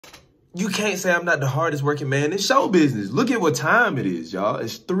You can't say I'm not the hardest working man in show business. Look at what time it is, y'all.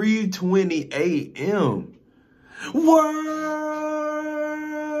 It's 3:20 a.m. World,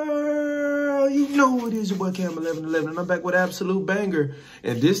 you know it is your boy Cam 1111, and I'm back with Absolute Banger.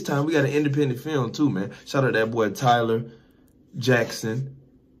 And this time we got an independent film too, man. Shout out to that boy Tyler Jackson.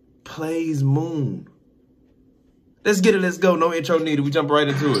 Plays Moon. Let's get it. Let's go. No intro needed. We jump right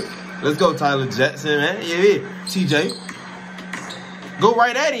into it. Let's go, Tyler Jackson, man. Yeah. TJ. Go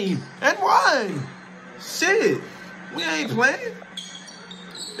right at him and run. Shit. We ain't playing.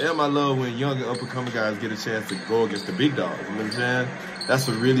 Damn, I love when young and up-and-coming guys get a chance to go against the big dogs. You know what I'm saying? That's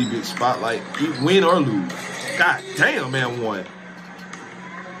a really big spotlight. Win or lose. God damn, man, won.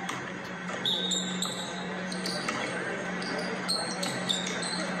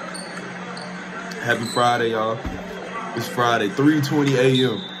 Happy Friday, y'all. It's Friday, 3:20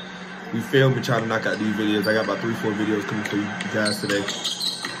 a.m. We filming, trying to knock out these videos. I got about 3-4 videos coming for you guys today.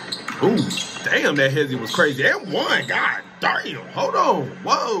 Ooh, damn, that hezzy was crazy. And one, god damn. Hold on.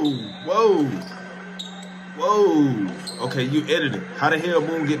 Whoa. Okay, you edited. How the hell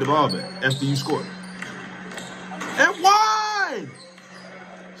Moon get the ball back after you scored? And one!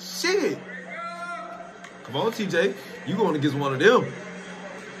 Shit. Come on, TJ. You going against one of them.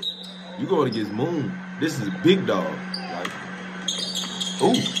 You going against Moon. This is a big dog. Like,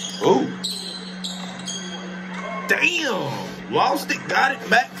 ooh. Damn. Lost it, got it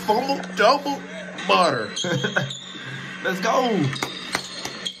back, fumbled, double, butter. Let's go.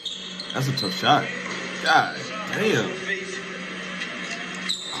 That's a tough shot. God damn.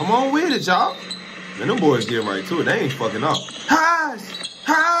 Come on with it, y'all. Man, them boys getting right to it. They ain't fucking up. Highs.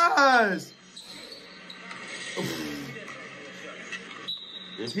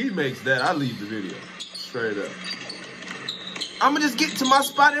 If he makes that, I leave the video. Straight up. I'ma just get to my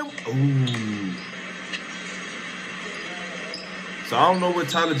spot and ooh. So I don't know where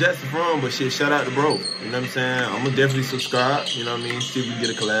Tyler Jackson from, but shit, shout out to bro. You know what I'm saying? I'ma definitely subscribe, you know what I mean? See if we can get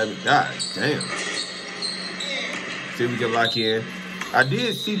a collab. God damn. See if we can lock in. I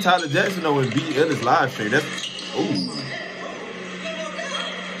did see Tyler Jackson though in B. Ellis live stream.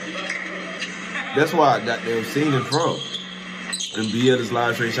 That's why I got them seen him from. And B. Ellis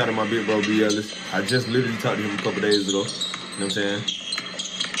live stream, shout out to my big bro B. Ellis. I just literally talked to him a couple days ago. You know what I'm saying?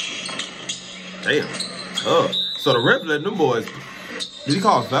 Damn. So the ref letting them boys, did he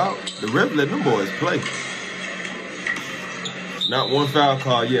call a foul? The ref letting them boys play. Not one foul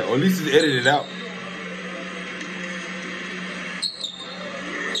call yet, or at least it's edited out.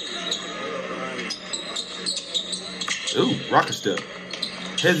 Ooh, rocket step.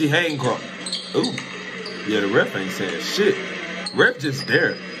 Hezzy hang crop. Ooh. Yeah, the ref ain't saying shit. Ref just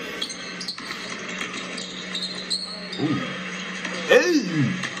there. Ooh. Hey.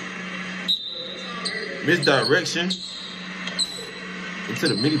 Misdirection. Into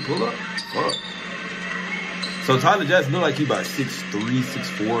the mini pull-up. Fuck. So Tyler Jackson look like he about 6'3",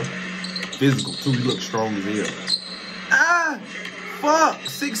 6'4". Physical, too. He looks strong as hell. Ah! Fuck!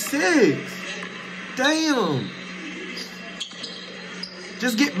 6'6". Damn.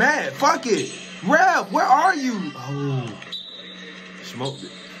 Just get mad. Fuck it. Ref, where are you? Oh. Smoked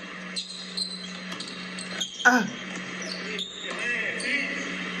it. Ah.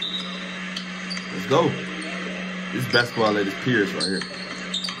 Let's go. This basketball at his Pierce right here.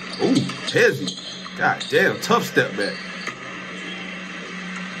 Ooh, hezzy. God damn, tough step back.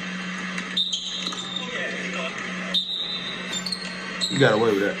 You got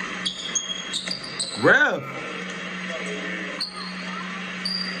away with that. Ref.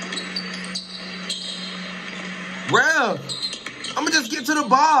 Ref. I'ma just get to the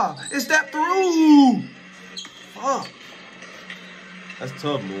bar and step through. Fuck. That's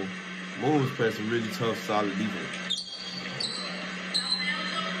tough, Moon. Moon was playing some really tough, solid defense.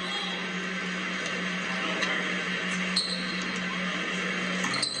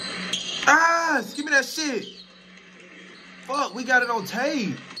 Ah, give me that shit. Fuck, we got it on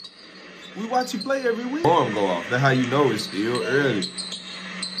tape. We watch you play every week. Arm go off. That's how you know it's still early.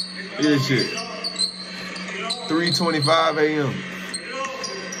 Here's shit. 3:25 a.m.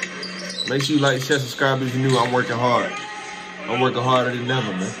 Make sure you like, share, subscribe if you're new. I'm working hard. I'm working harder than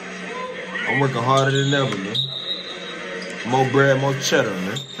ever, man. I'm working harder than ever, man. More bread, more cheddar,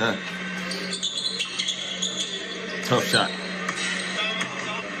 man. Huh. Tough shot.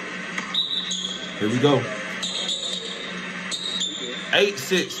 Here we go.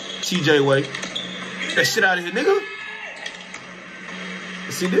 8-6, TJ Way. Get that shit out of here, nigga.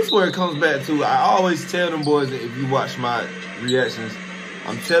 See, this is where it comes back to. I always tell them boys that if you watch my reactions,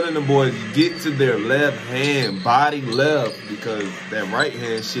 I'm telling the boys, get to their left hand, body left, because that right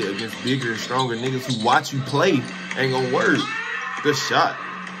hand shit against bigger and stronger niggas who watch you play ain't gonna work. Good shot.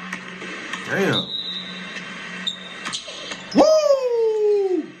 Damn.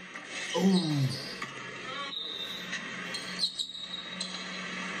 Woo! Ooh.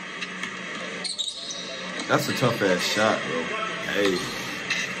 That's a tough ass shot, bro. Hey.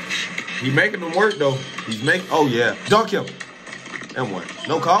 He making them work though. He's making, oh yeah. Dunk him. And one.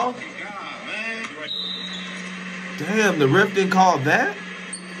 No call? Damn, the ref didn't call that?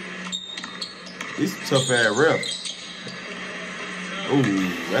 He's a tough ass ref. Ooh,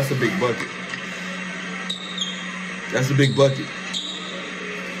 that's a big bucket. That's a big bucket.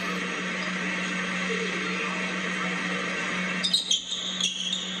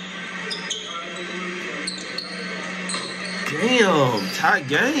 Damn, tight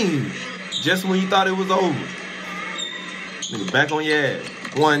game. Just when you thought it was over. Nigga, back on your ass.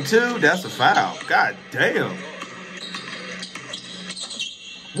 1, 2, that's a foul. God damn.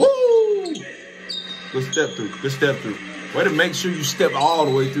 Woo! Good step through. Good step through. Way to make sure you step all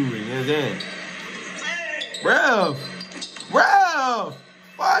the way through it. You know what I'm saying? Ref!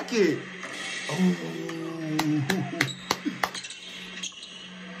 Fuck it. Oh.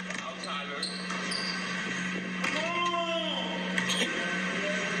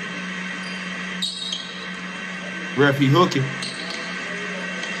 Ref, he hooking.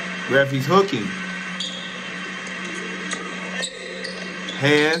 Ref, he's hooking.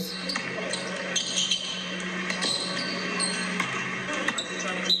 Hands.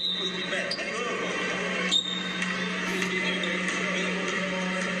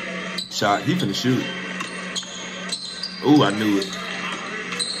 Shot. He finna shoot. Ooh, I knew it.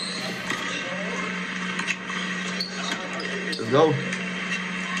 Let's go.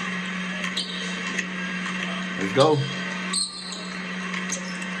 Let's go.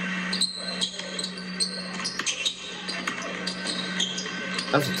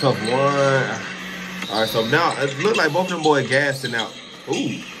 That's a tough one. All right, so now it looks like both of them boys gassing out.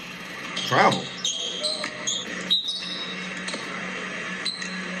 Ooh, travel.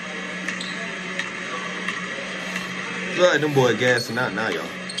 Look like them boys gassing out now, y'all.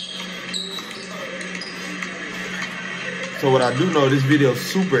 So what I do know, this video is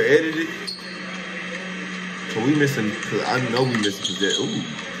super edited. So we missing, I know we missing possession.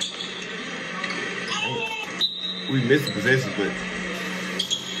 Ooh. We missing possession, but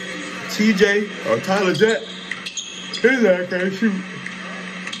TJ or Tyler Jack, his ass can't shoot.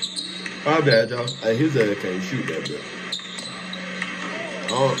 My bad, y'all. His ass can't shoot that bit.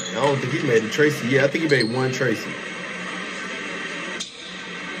 I don't think he made a Tracy. Yeah, I think he made one Tracy.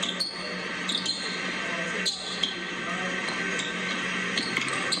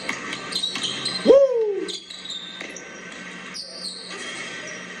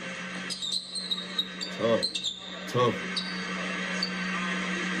 Tough.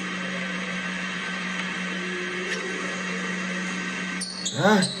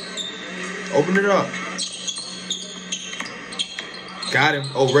 Open it up. Got him.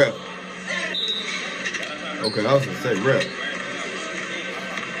 Oh, ref. Okay, I was gonna say ref.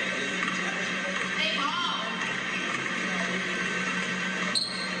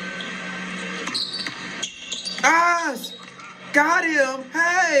 Got him.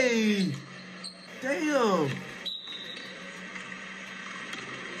 Hey. Damn.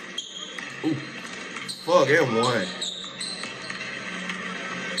 Ooh, fuck, M1.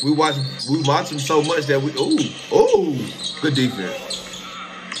 We watch him so much that we, ooh, good defense.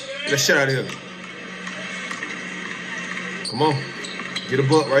 Get that shit out of here. Come on, get a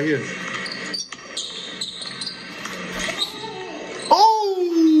buck right here. Oh!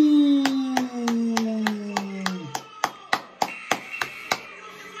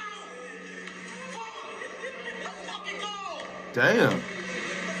 Damn.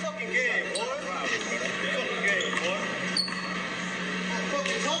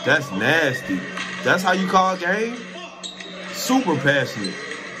 That's nasty. That's how you call a game? Super passionate.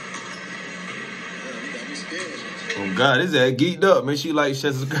 Oh God, his ass geeked up. Make sure you like,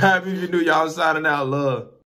 share, subscribe if you're new. Y'all signing out. Love.